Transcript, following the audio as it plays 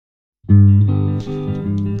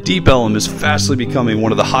Deep Ellum is fastly becoming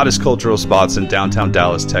one of the hottest cultural spots in downtown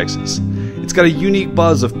Dallas, Texas. It's got a unique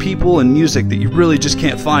buzz of people and music that you really just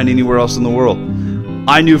can't find anywhere else in the world.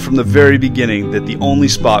 I knew from the very beginning that the only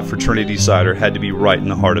spot for Trinity Cider had to be right in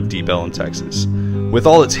the heart of Deep Ellum, Texas. With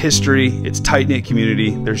all its history, its tight-knit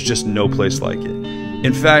community, there's just no place like it.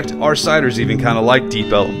 In fact, our cider's even kind of like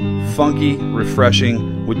Deep Ellum. Funky,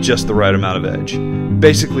 refreshing, with just the right amount of edge.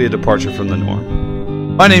 Basically a departure from the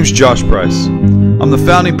norm. My name's Josh Price. I'm the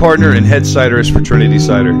founding partner and head ciderist for Trinity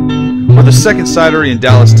Cider. We're the second cidery in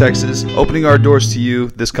Dallas, Texas, opening our doors to you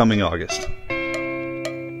this coming August.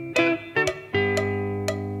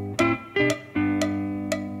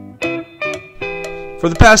 For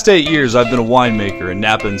the past 8 years, I've been a winemaker in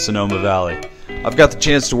Napa and Sonoma Valley. I've got the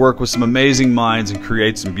chance to work with some amazing minds and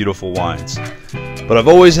create some beautiful wines. But I've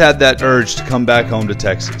always had that urge to come back home to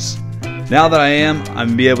Texas. Now that I'm going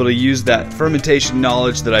to be able to use that fermentation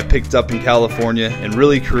knowledge that I picked up in California and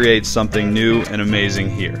really create something new and amazing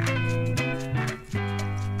here.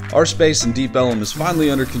 Our space in Deep Ellum is finally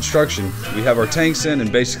under construction. We have our tanks in and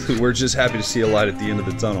basically we're just happy to see a light at the end of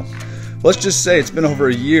the tunnel. Let's just say it's been over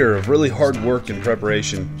a year of really hard work and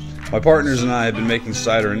preparation. My partners and I have been making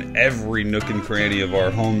cider in every nook and cranny of our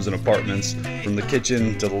homes and apartments, from the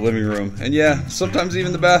kitchen to the living room, and yeah, sometimes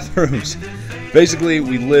even the bathrooms. Basically,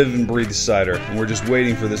 we live and breathe cider, and we're just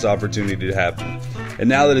waiting for this opportunity to happen. And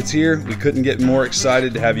now that it's here, we couldn't get more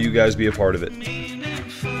excited to have you guys be a part of it.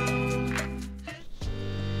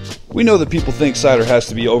 We know that people think cider has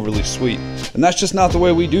to be overly sweet, and that's just not the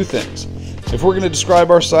way we do things. If we're going to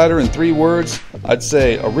describe our cider in 3 words, I'd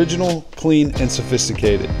say original, clean, and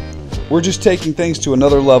sophisticated. We're just taking things to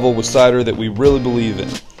another level with cider that we really believe in.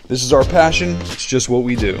 This is our passion, it's just what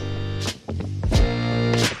we do.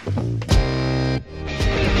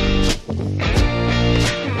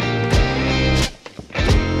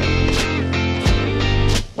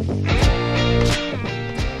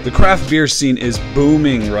 The craft beer scene is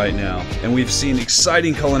booming right now, and we've seen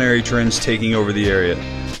exciting culinary trends taking over the area.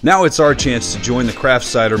 Now it's our chance to join the craft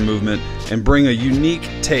cider movement and bring a unique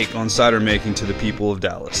take on cider making to the people of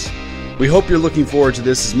Dallas. We hope you're looking forward to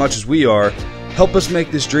this as much as we are. Help us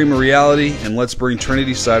make this dream a reality, and let's bring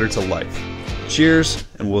Trinity Cider to life. Cheers,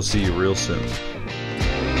 and we'll see you real soon.